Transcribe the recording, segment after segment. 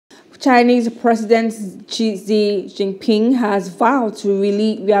Chinese President Xi Jinping has vowed to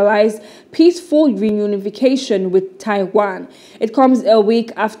realize peaceful reunification with Taiwan. It comes a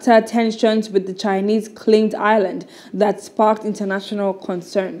week after tensions with the Chinese-claimed island that sparked international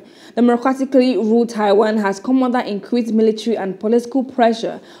concern. Democratically ruled Taiwan has come under increased military and political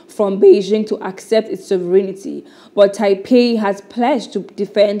pressure from Beijing to accept its sovereignty, but Taipei has pledged to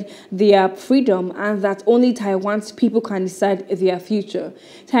defend their freedom and that only Taiwan's people can decide their future.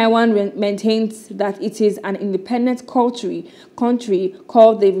 Taiwan maintains that it is an independent country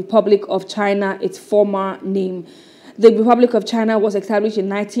called the Republic of China, its former name. The Republic of China was established in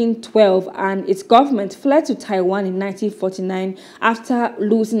 1912 and its government fled to Taiwan in 1949 after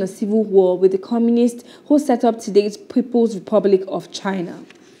losing a civil war with the communists who set up today's People's Republic of China.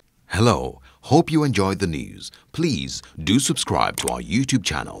 Hello, hope you enjoyed the news. Please do subscribe to our YouTube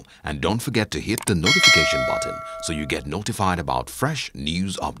channel and don't forget to hit the notification button so you get notified about fresh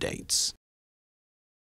news updates.